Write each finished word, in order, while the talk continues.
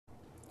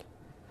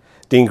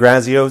Dean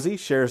Graziosi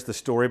shares the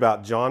story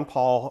about John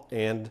Paul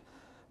and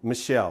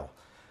Michelle.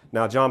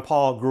 Now, John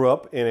Paul grew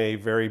up in a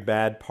very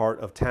bad part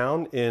of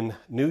town in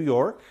New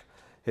York.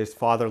 His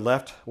father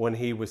left when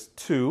he was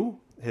 2.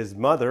 His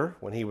mother,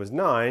 when he was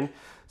 9,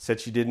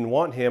 said she didn't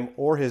want him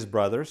or his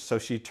brothers, so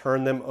she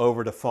turned them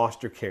over to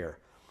foster care.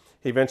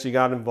 He eventually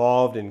got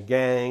involved in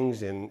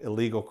gangs and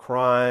illegal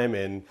crime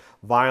and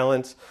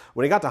violence.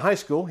 When he got to high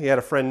school, he had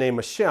a friend named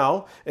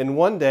Michelle, and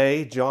one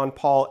day John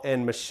Paul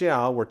and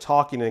Michelle were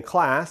talking in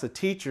class. A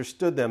teacher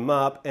stood them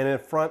up and in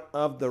front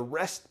of the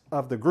rest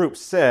of the group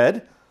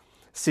said,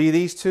 "See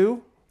these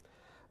two?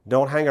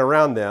 Don't hang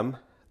around them.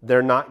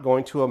 They're not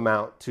going to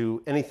amount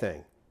to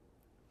anything."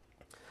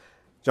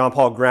 John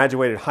Paul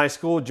graduated high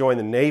school, joined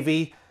the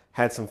Navy,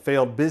 had some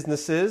failed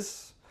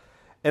businesses,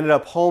 ended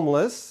up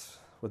homeless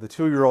with a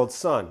 2-year-old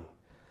son.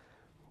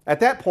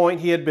 At that point,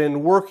 he had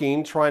been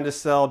working trying to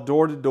sell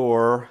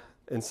door-to-door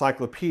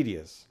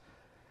encyclopedias,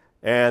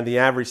 and the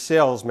average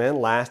salesman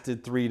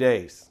lasted 3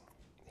 days.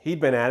 He'd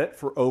been at it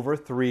for over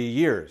 3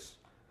 years.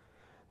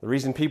 The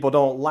reason people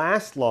don't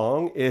last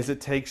long is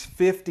it takes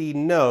 50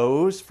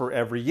 no's for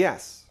every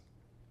yes.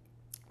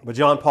 But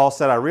John Paul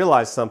said, "I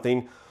realized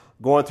something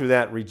going through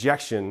that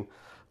rejection,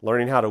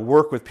 learning how to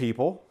work with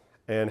people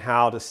and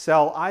how to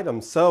sell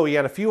items." So he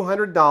had a few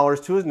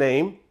 $100s to his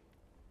name,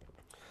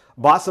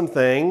 bought some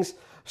things,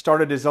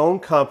 started his own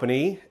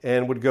company,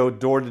 and would go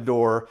door to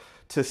door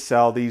to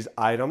sell these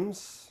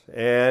items.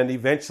 And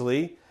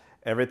eventually,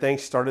 everything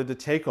started to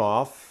take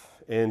off.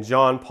 And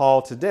John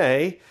Paul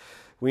today,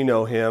 we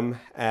know him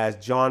as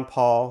John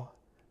Paul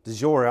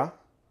DeJoria,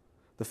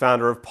 the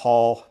founder of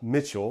Paul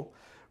Mitchell,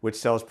 which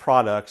sells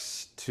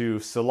products to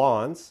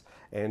salons.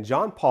 And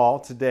John Paul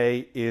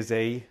today is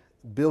a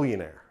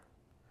billionaire.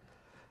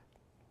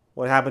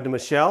 What happened to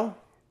Michelle?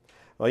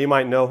 Well, you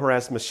might know her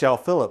as Michelle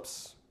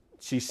Phillips.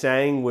 She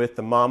sang with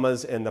the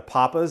Mamas and the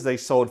Papas. They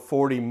sold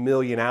 40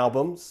 million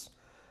albums,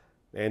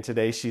 and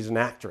today she's an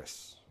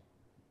actress.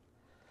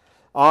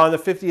 On the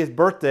 50th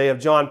birthday of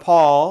John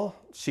Paul,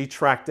 she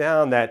tracked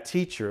down that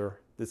teacher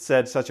that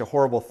said such a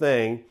horrible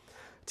thing,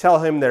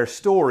 tell him their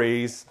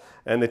stories,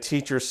 and the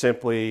teacher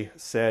simply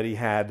said he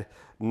had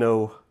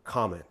no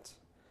comment.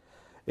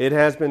 It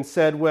has been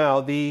said,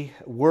 well, the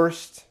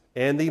worst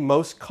and the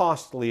most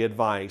costly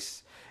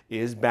advice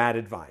is bad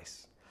advice.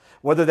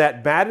 Whether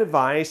that bad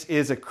advice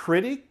is a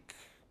critic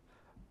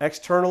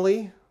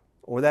externally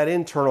or that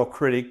internal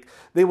critic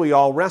that we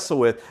all wrestle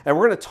with. And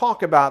we're going to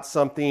talk about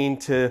something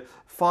to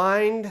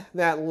find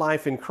that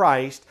life in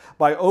Christ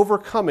by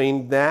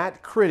overcoming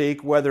that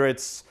critic, whether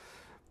it's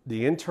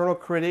the internal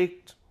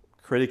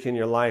critic in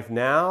your life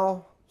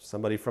now,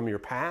 somebody from your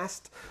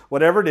past,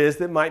 whatever it is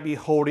that might be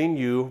holding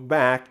you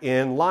back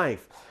in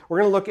life. We're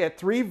going to look at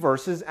 3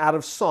 verses out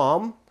of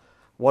Psalm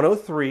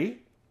 103.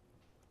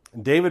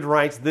 David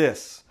writes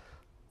this,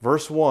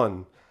 verse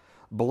 1,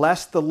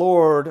 "Bless the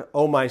Lord,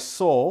 O my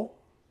soul,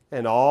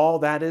 and all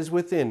that is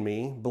within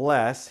me,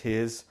 bless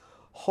his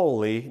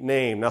holy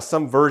name." Now,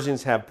 some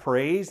versions have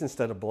praise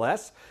instead of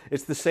bless.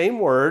 It's the same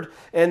word,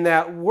 and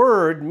that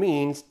word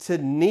means to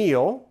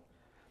kneel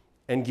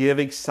and give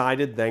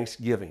excited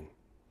thanksgiving.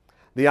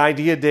 The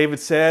idea, David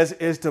says,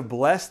 is to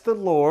bless the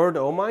Lord,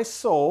 O my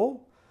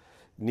soul,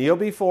 kneel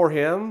before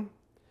him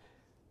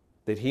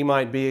that he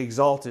might be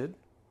exalted,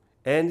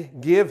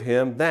 and give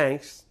him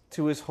thanks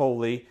to his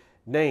holy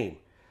name.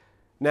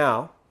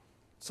 Now,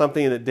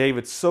 something that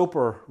David's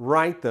super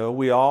right, though,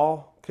 we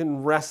all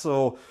can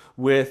wrestle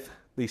with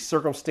the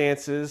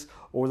circumstances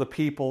or the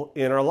people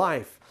in our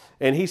life.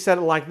 And he said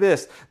it like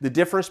this: the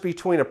difference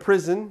between a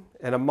prison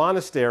and a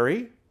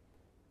monastery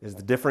is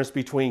the difference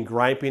between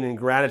griping and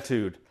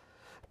gratitude.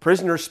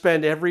 Prisoners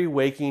spend every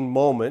waking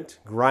moment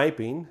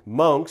griping.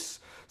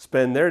 Monks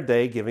spend their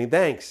day giving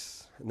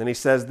thanks. And then he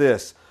says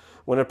this: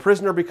 when a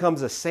prisoner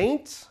becomes a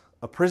saint,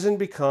 a prison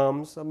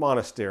becomes a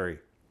monastery.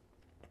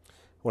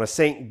 When a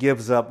saint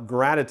gives up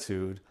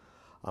gratitude,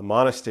 a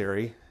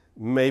monastery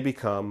may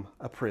become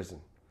a prison.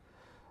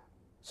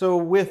 So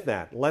with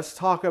that, let's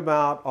talk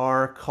about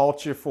our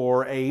culture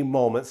for a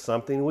moment,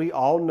 something we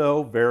all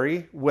know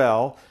very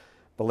well,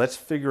 but let's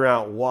figure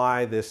out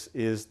why this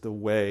is the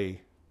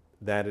way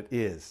that it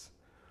is.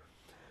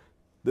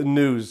 The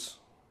news,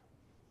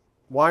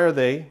 why are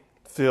they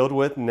filled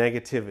with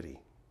negativity?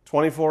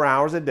 24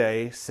 hours a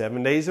day,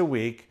 7 days a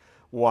week.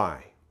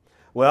 Why?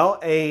 Well,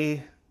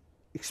 an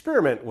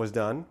experiment was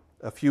done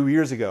a few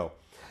years ago,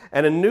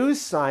 and a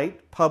news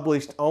site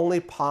published only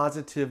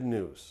positive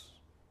news.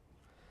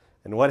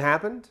 And what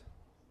happened?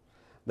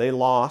 They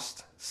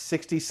lost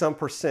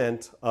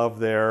 60-some% of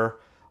their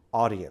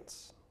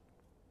audience.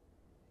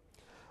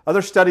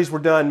 Other studies were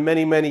done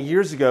many, many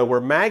years ago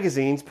where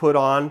magazines put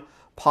on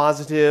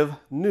positive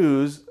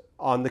news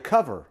on the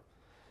cover,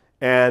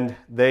 and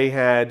they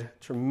had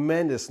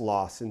tremendous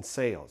loss in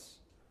sales.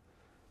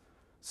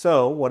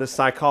 So, what has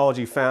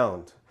psychology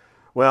found?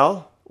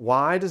 Well,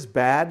 why does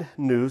bad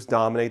news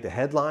dominate the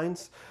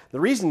headlines?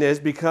 The reason is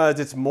because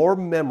it's more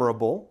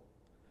memorable,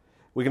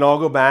 We can all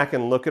go back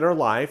and look at our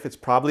life. It's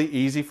probably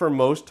easy for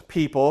most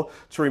people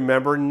to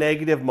remember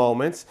negative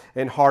moments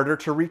and harder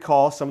to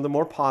recall some of the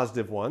more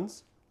positive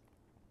ones.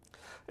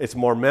 It's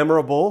more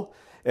memorable.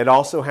 It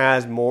also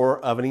has more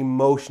of an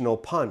emotional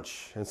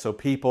punch. And so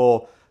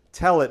people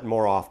tell it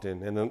more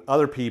often, and then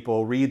other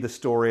people read the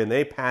story and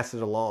they pass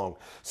it along.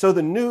 So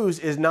the news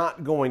is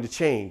not going to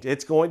change.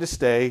 It's going to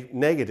stay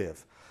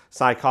negative.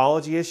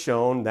 Psychology has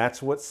shown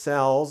that's what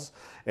sells,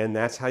 and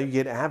that's how you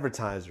get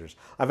advertisers.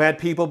 I've had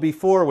people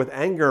before with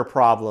anger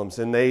problems,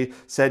 and they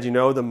said,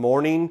 the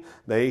morning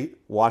they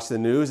watch the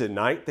news, at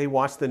night they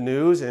watch the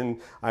news, and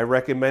I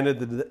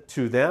recommended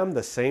to them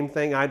the same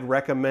thing I'd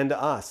recommend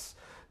to us.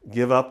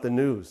 Give up the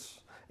news.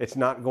 It's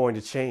not going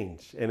to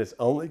change, and it's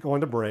only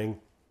going to bring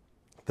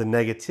the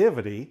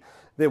negativity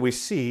that we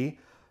see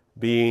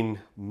being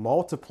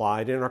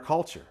multiplied in our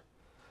culture.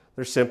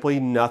 There's simply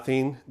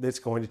nothing that's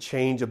going to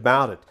change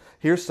about it.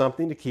 Here's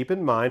something to keep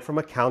in mind from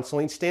a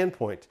counseling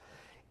standpoint.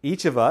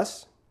 Each of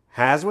us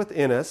has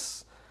within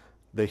us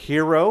the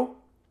hero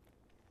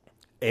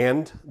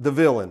and the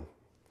villain.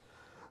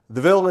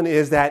 The villain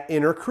is that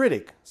inner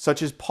critic,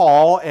 such as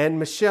Paul and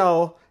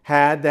Michelle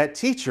had that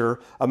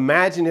teacher.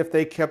 Imagine if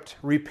they kept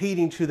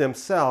repeating to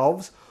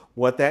themselves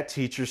what that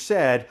teacher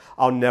said,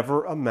 "I'll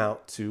never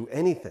amount to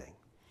anything."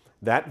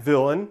 That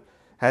villain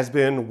has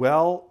been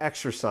well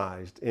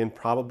exercised in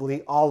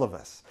probably all of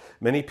us.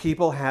 Many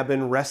people have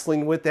been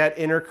wrestling with that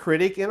inner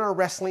critic and are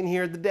wrestling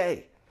here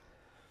today.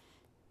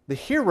 The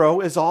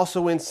hero is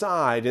also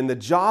inside, and the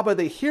job of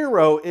the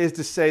hero is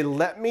to say,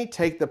 let me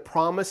take the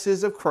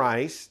promises of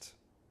Christ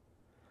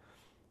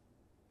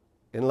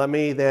and let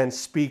me then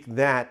speak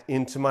that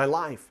into my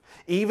life,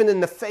 even in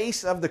the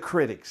face of the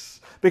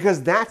critics,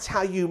 because that's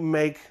how you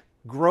make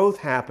growth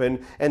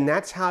happen, and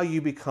that's how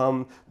you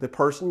become the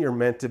person you're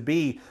meant to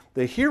be.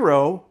 The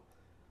hero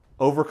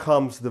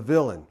overcomes the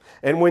villain.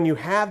 And when you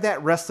have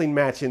that wrestling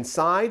match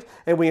inside,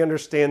 and we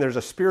understand there's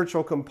a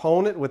spiritual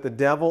component with the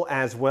devil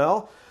as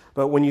well,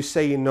 but when you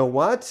say,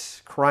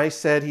 what? Christ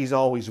said he's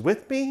always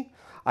with me.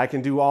 I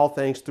can do all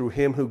things through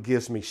him who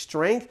gives me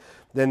strength.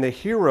 Then the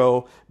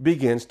hero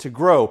begins to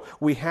grow.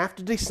 We have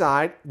to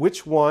decide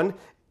which one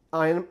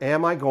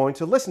am I going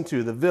to listen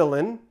to, the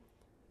villain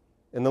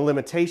and the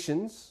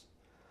limitations,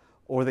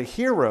 or the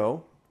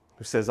hero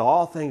who says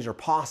all things are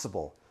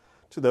possible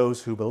to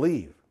those who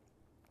believe.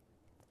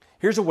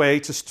 Here's a way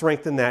to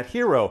strengthen that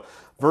hero.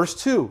 Verse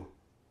 2,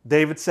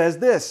 David says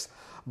this,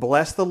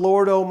 "Bless the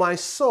Lord, O my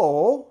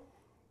soul,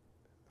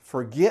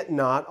 forget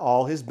not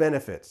all his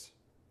benefits."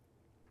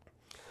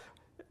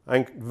 I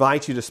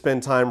invite you to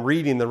spend time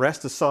reading the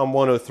rest of Psalm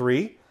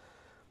 103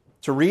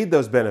 to read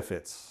those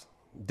benefits.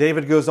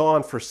 David goes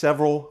on for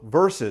several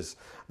verses.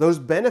 Those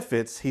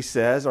benefits, he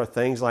says, are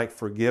things like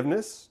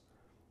forgiveness,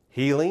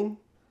 healing,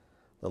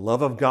 the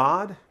love of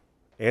God,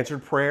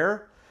 answered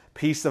prayer,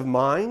 peace of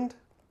mind,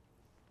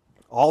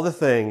 all the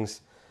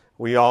things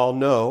we all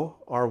know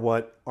are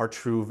what are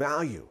true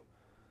value.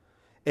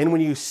 And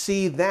when you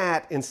see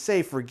that and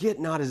say, forget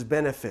not his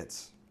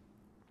benefits,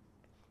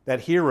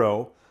 that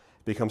hero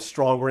becomes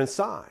stronger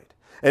inside.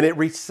 And it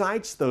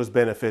recites those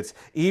benefits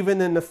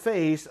even in the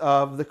face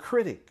of the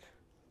critic.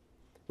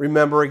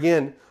 Remember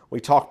again,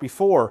 we talked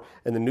before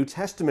in the New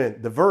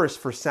Testament, the verse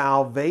for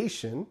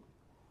salvation,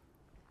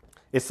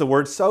 it's the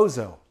word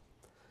sozo.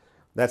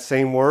 That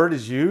same word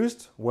is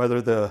used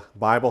whether the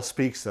Bible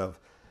speaks of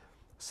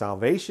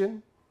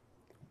salvation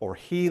or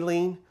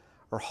healing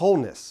or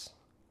wholeness.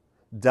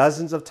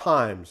 Dozens of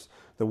times,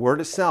 the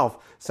word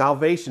itself,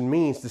 salvation,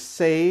 means to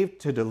save,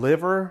 to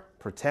deliver,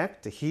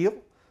 protect, to heal.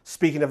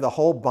 Speaking of the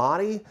whole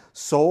body,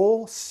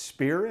 soul,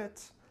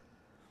 spirit.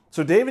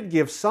 So David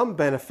gives some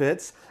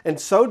benefits, and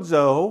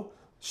sozo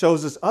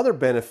shows us other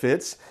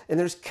benefits, and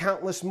there's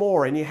countless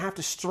more. And you have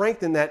to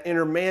strengthen that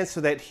inner man so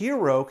that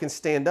hero can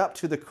stand up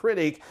to the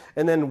critic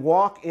and then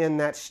walk in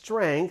that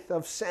strength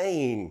of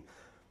saying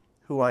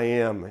who I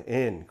am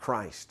in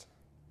Christ.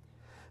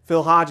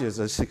 Phil Hodges,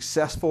 a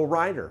successful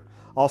writer,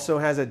 also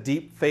has a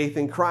deep faith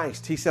in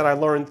Christ. He said, I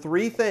learned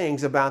 3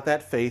 things about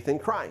that faith in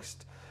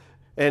Christ.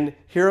 And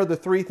here are the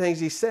 3 things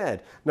he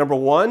said. Number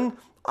 1,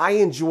 I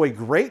enjoy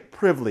great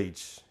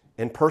privilege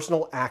and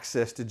personal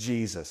access to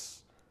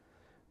Jesus.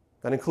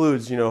 That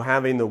includes,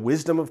 having the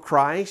wisdom of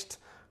Christ,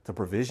 the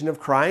provision of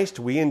Christ.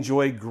 We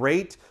enjoy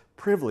great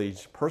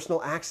privilege,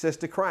 personal access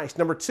to Christ.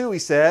 Number 2, he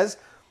says,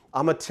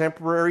 I'm a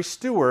temporary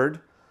steward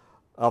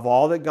of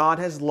all that God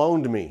has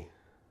loaned me.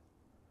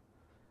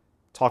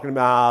 Talking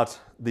about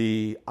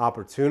the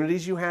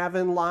opportunities you have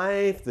in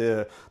life,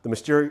 the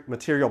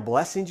material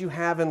blessings you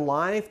have in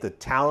life, the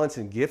talents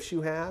and gifts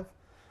you have.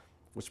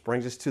 Which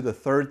brings us to the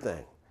 3rd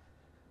thing.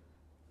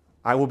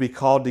 I will be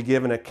called to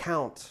give an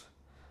account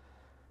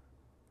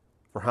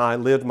for how I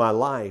lived my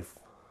life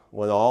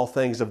when all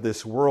things of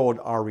this world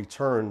are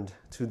returned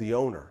to the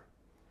owner.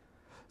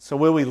 So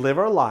will we live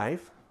our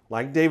life,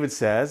 like David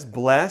says,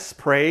 bless,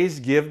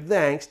 praise, give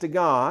thanks to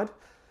God,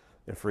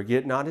 and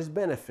forget not his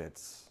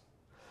benefits?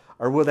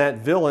 Or will that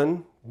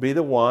villain be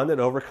the one that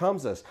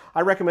overcomes us?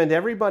 I recommend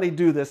everybody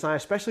do this. I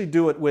especially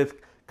do it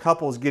with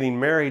couples getting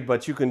married,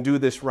 but you can do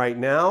this right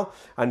now.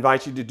 I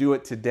invite you to do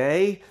it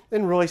today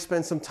and really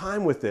spend some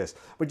time with this.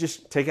 But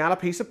just take out a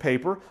piece of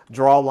paper,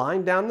 draw a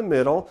line down the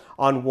middle.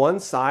 On one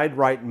side,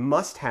 write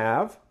must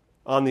have.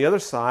 On the other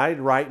side,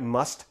 write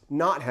must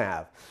not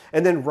have.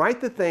 And then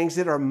write the things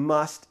that are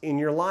must in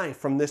your life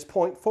from this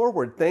point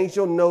forward, things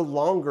you'll no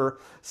longer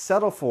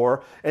settle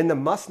for, and the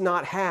must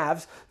not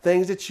haves,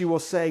 things that you will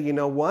say, you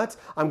know what,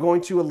 I'm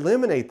going to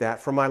eliminate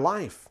that from my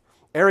life.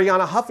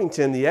 Ariana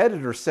Huffington, the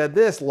editor, said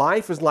this: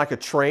 life is like a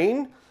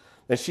train.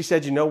 And she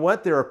said, you know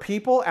what, there are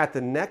people at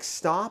the next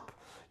stop.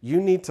 You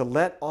need to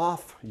let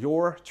off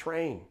your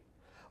train.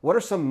 What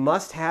are some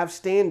must-have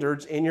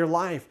standards in your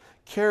life?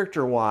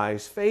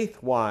 Character-wise,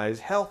 faith-wise,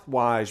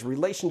 health-wise,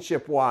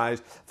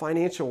 relationship-wise,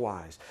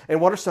 financial-wise.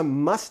 And what are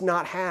some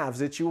must-not-haves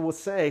that you will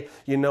say,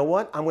 you know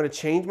what, I'm going to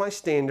change my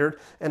standard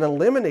and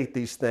eliminate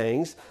these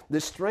things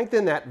that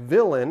strengthen that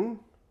villain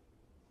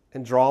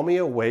and draw me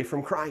away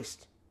from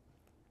Christ.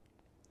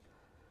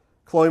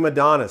 Chloe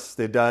Madonis,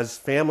 that does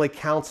family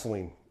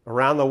counseling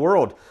around the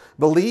world,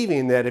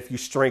 believing that if you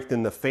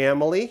strengthen the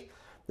family,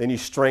 then you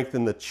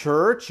strengthen the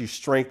church, you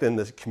strengthen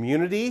the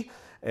community,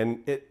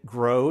 and it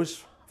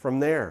grows from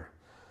there.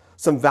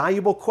 Some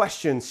valuable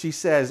questions. She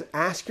says,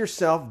 ask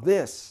yourself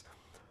this: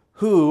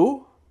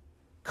 who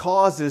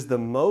causes the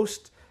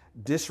most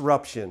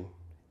disruption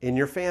in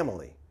your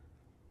family?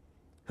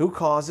 Who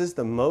causes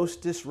the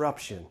most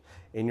disruption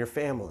in your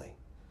family?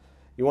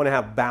 You want to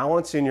have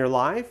balance in your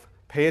life?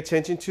 Pay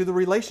attention to the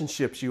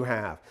relationships you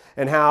have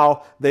and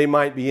how they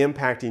might be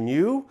impacting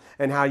you,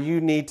 and how you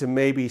need to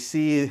maybe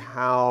see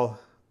how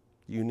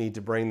you need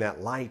to bring that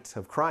light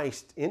of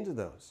Christ into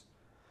those.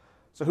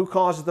 So who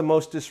causes the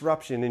most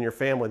disruption in your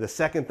family? The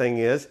second thing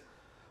is,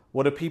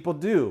 what do people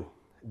do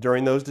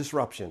during those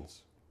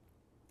disruptions?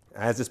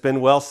 As it's been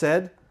well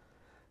said,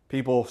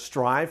 people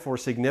strive for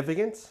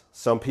significance.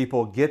 Some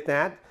people get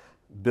that,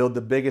 build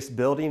the biggest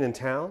building in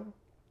town.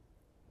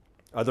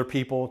 Other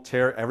people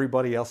tear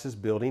everybody else's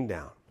building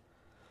down.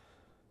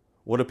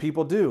 What do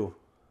people do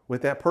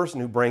with that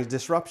person who brings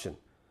disruption?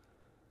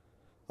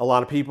 A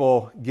lot of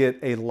people get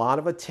a lot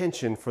of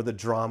attention for the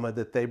drama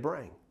that they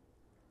bring.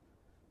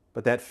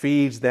 But that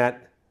feeds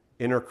that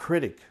inner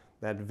critic,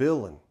 that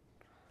villain.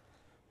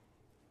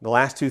 The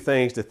last two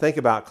things to think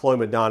about, Chloe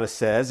Madonis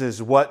says,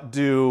 is what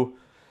do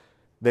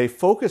they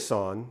focus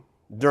on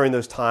during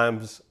those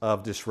times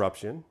of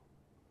disruption?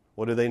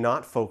 What do they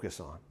not focus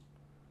on?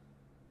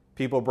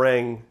 People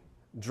bring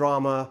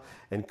drama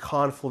and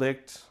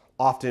conflict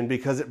often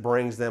because it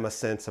brings them a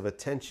sense of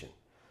attention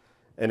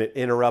and it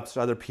interrupts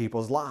other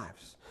people's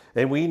lives.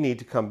 And we need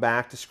to come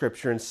back to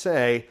Scripture and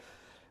say,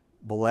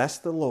 bless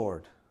the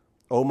Lord,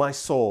 O my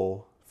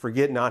soul,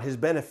 forget not his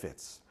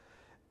benefits.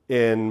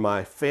 In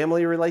my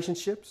family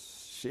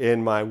relationships,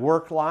 in my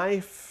work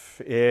life,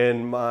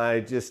 in my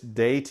just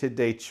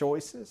day-to-day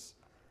choices,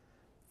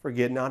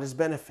 forget not his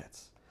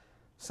benefits.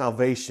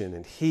 Salvation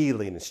and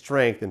healing and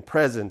strength and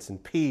presence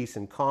and peace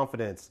and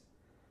confidence.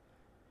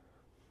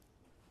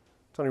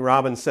 Tony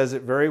Robbins says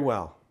it very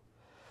well.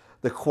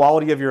 The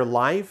quality of your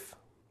life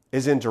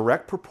is in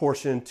direct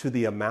proportion to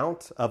the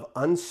amount of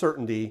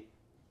uncertainty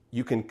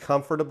you can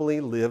comfortably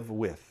live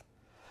with.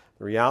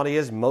 The reality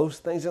is,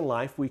 most things in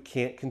life we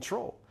can't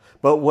control.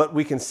 But what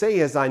we can say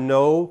is, I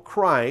know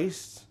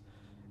Christ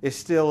is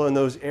still in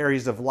those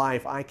areas of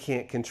life I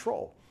can't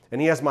control.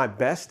 And he has my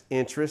best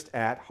interest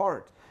at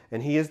heart.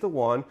 And he is the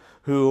one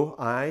who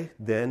I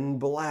then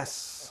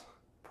bless,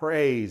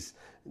 praise,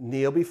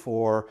 kneel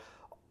before,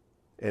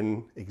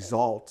 and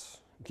exalt,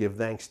 give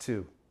thanks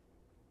to.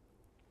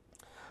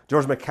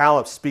 George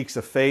McCallop speaks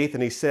of faith,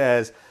 and he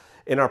says,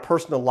 in our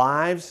personal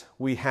lives,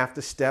 we have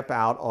to step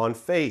out on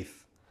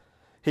faith.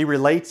 He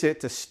relates it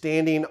to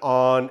standing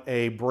on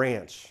a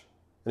branch.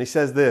 And he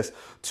says this: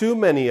 too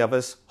many of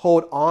us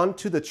hold on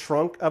to the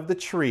trunk of the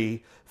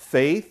tree.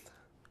 Faith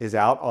is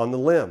out on the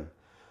limb.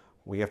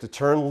 We have to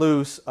turn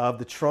loose of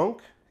the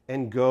trunk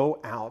and go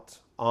out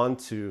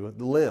onto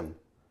the limb.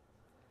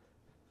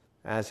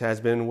 As has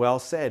been well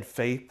said,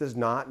 faith does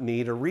not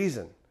need a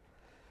reason.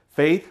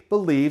 Faith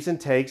believes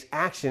and takes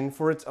action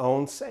for its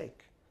own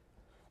sake.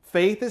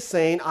 Faith is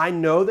saying, I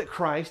know that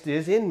Christ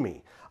is in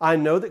me. I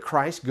know that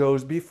Christ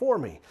goes before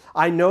me.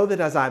 I know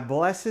that as I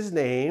bless his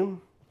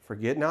name,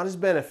 forget not his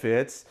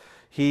benefits,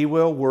 he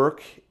will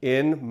work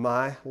in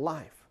my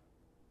life.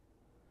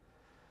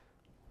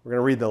 We're going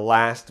to read the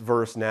last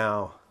verse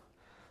now.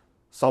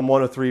 Psalm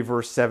 103,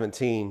 verse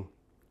 17.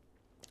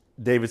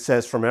 David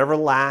says, from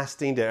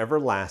everlasting to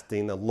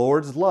everlasting, the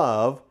Lord's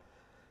love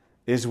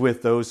is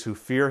with those who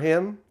fear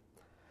him,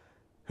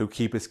 who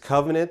keep his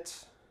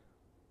covenant,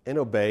 and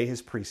obey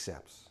his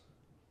precepts.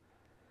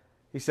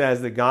 He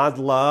says that God's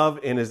love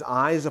and his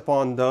eyes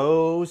upon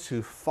those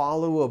who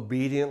follow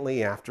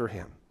obediently after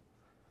him.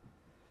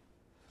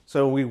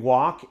 So we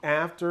walk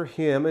after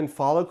him and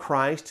follow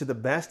Christ to the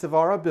best of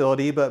our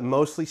ability, but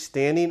mostly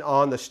standing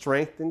on the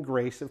strength and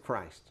grace of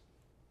Christ.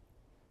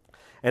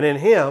 And in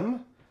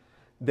him,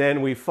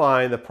 then we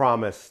find the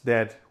promise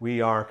that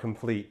we are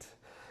complete.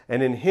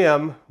 And in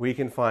him, we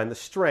can find the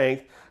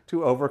strength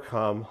to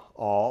overcome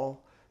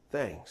all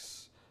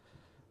things.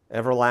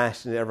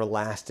 Everlasting,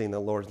 everlasting, the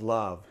Lord's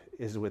love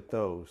is with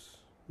those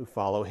who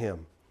follow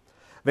him.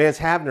 Vance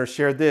Havner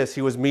shared this.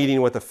 He was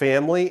meeting with a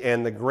family,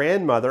 and the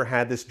grandmother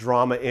had this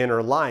drama in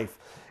her life,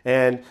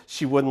 and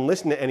she wouldn't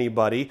listen to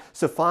anybody.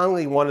 So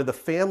finally, one of the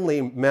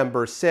family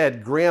members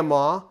said,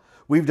 "Grandma,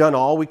 we've done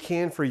all we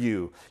can for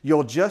you.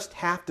 You'll just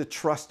have to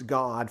trust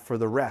God for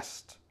the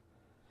rest."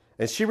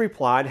 And she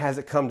replied, "Has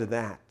it come to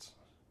that?"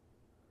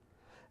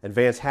 And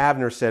Vance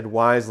Havner said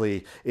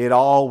wisely, "It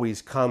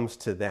always comes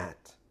to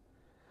that.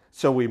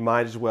 So we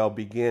might as well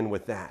begin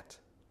with that."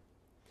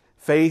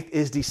 Faith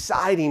is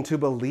deciding to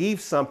believe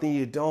something.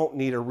 You don't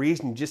need a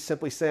reason. You just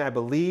simply say, "I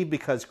believe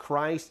because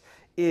Christ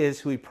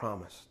is who he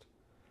promised."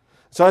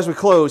 So as we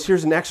close,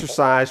 here's an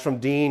exercise from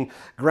Dean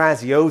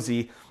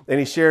Graziosi, and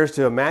he shares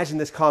to imagine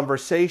this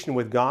conversation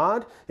with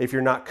God. If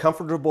you're not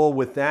comfortable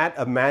with that,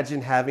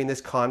 imagine having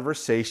this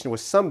conversation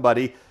with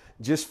somebody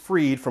just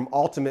freed from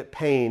ultimate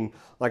pain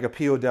like a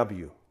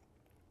POW.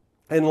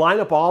 And line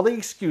up all the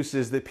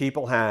excuses that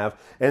people have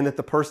and that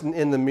the person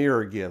in the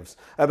mirror gives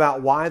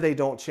about why they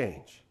don't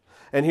change.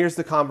 And here's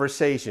the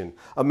conversation.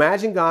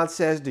 Imagine God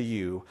says to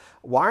you,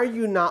 "Why are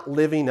you not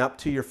living up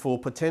to your full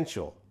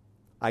potential?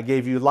 I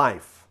gave you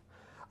life.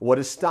 What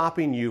is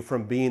stopping you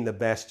from being the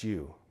best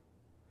you?"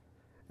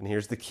 And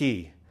here's the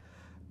key.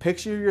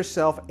 Picture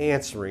yourself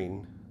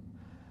answering,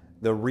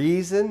 "The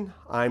reason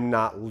I'm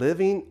not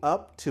living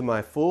up to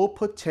my full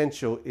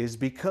potential is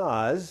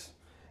because,"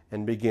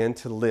 and begin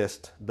to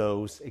list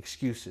those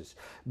excuses.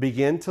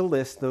 Begin to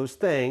list those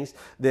things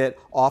that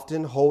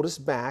often hold us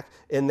back,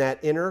 and that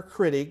inner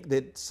critic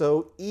that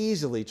so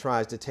easily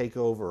tries to take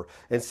over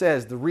and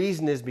says, "The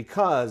reason is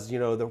because,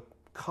 the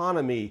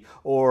economy,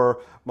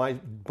 or my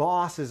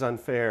boss is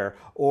unfair,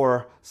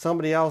 or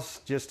somebody else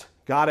just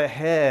got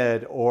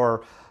ahead,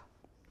 or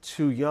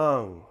too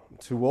young,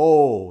 too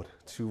old,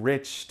 too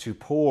rich, too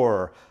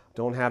poor,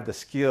 don't have the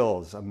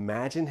skills."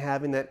 Imagine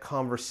having that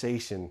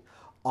conversation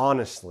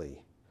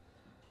honestly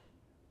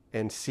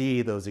and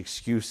see those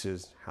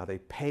excuses, how they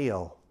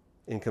pale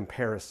in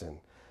comparison.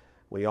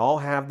 We all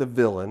have the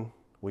villain.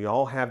 We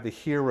all have the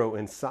hero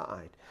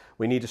inside.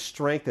 We need to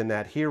strengthen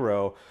that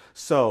hero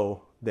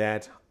so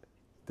that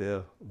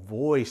the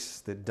voice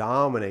that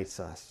dominates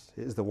us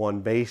is the one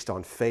based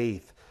on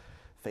faith.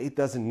 Faith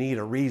doesn't need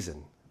a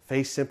reason.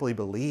 Faith simply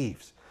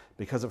believes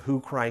because of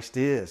who Christ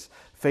is.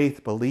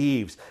 Faith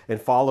believes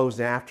and follows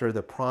after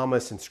the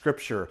promise in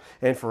Scripture.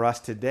 And for us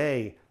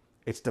today,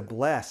 it's to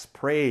bless,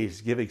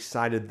 praise, give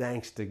excited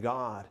thanks to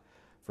God,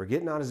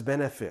 forget not his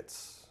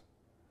benefits,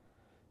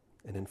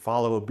 and then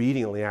follow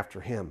obediently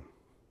after him.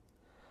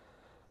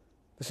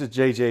 This is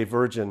J.J.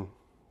 Virgin.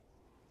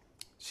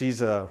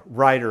 She's a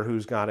writer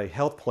who's got a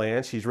health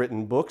plan. She's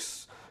written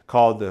books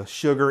called The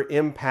Sugar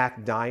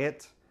Impact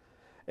Diet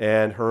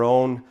and her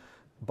own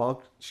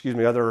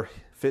other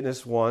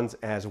fitness ones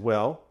as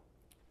well.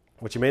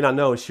 What you may not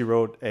know is she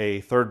wrote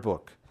a third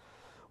book.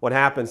 What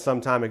happened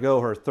some time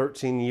ago, her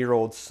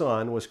 13-year-old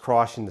son was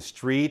crossing the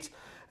street,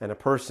 and a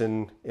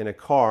person in a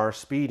car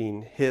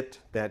speeding hit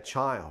that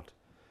child.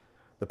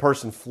 The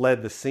person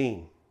fled the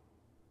scene.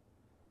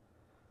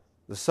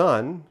 The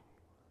son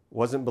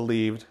wasn't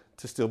believed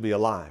to still be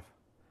alive.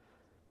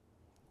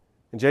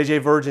 And J.J.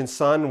 Virgin's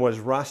son was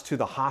rushed to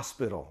the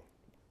hospital.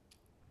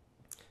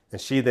 And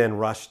she then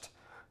rushed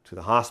to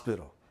the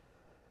hospital.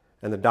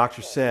 And the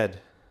doctor said,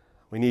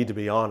 "We need to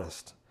be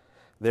honest.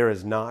 There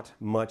is not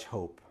much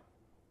hope.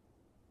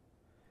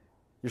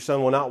 Your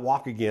son will not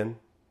walk again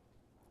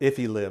if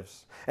he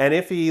lives. And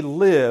if he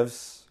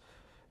lives,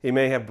 he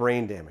may have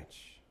brain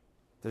damage.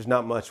 There's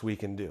not much we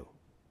can do."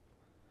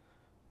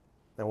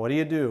 Now, what do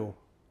you do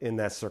in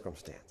that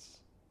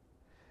circumstance?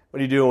 What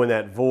do you do when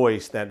that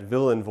voice, that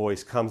villain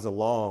voice, comes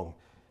along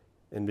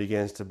and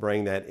begins to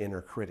bring that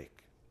inner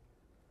critic?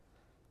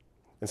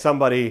 And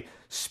somebody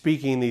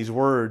speaking these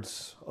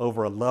words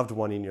over a loved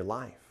one in your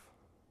life.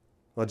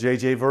 Well,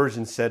 J.J.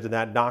 Virgin said to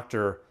that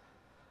doctor,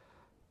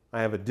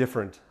 "I have a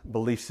different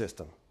belief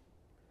system,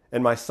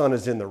 and my son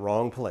is in the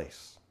wrong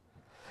place."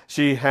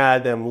 She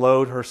had them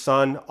load her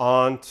son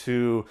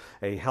onto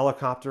a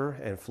helicopter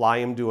and fly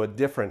him to a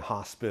different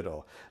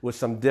hospital with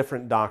some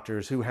different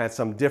doctors who had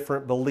some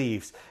different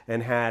beliefs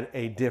and had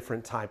a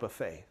different type of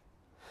faith.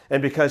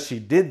 And because she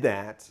did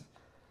that,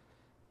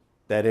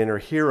 that inner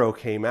hero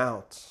came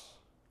out,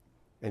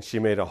 and she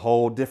made a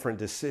whole different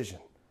decision.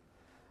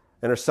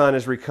 And her son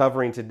is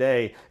recovering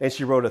today, and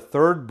she wrote a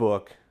third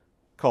book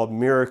called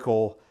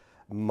Miracle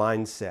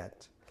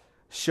Mindset.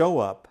 Show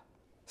up,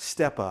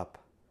 step up.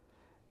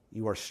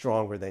 You are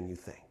stronger than you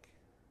think.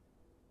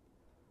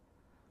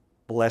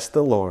 Bless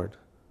the Lord,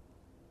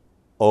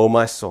 O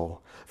my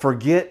soul.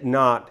 Forget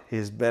not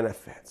his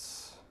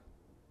benefits.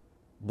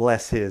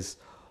 Bless his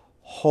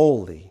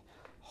holy,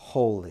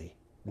 holy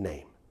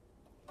name.